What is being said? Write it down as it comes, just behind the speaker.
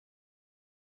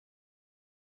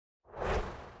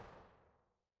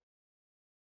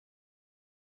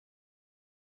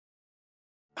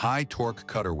High torque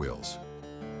cutter wheels.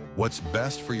 What's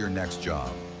best for your next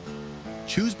job?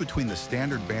 Choose between the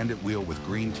Standard Bandit Wheel with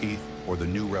green teeth or the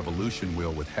new Revolution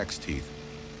Wheel with Hex Teeth,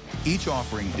 each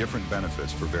offering different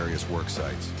benefits for various work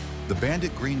sites. The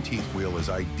Bandit GreenTeeth Wheel is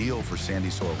ideal for sandy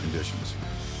soil conditions,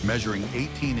 measuring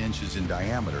 18 inches in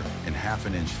diameter and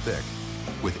 ½ inch thick,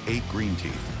 with 8 green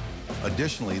teeth.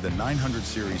 Additionally, the 900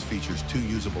 series features 2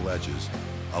 usable edges,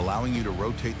 allowing you to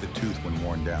rotate the tooth when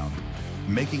worn down,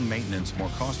 making maintenance more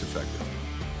cost-effective.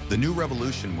 The new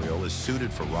Revolution Wheel is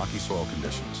suited for rocky soil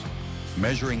conditions,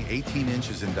 measuring 18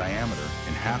 inches in diameter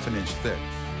and ½ inch thick,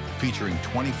 featuring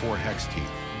 24 hex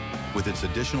teeth. With its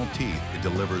additional teeth, it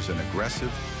delivers an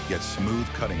aggressive yet smooth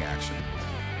cutting action.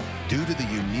 Due to the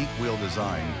unique wheel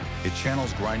design, it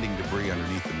channels grinding debris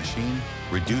underneath the machine,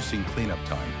 reducing cleanup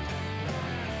time.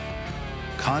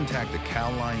 Contact a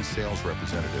CalLine sales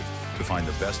representative to find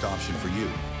the best option for you,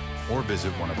 or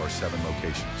visit one of our 7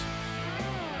 locations.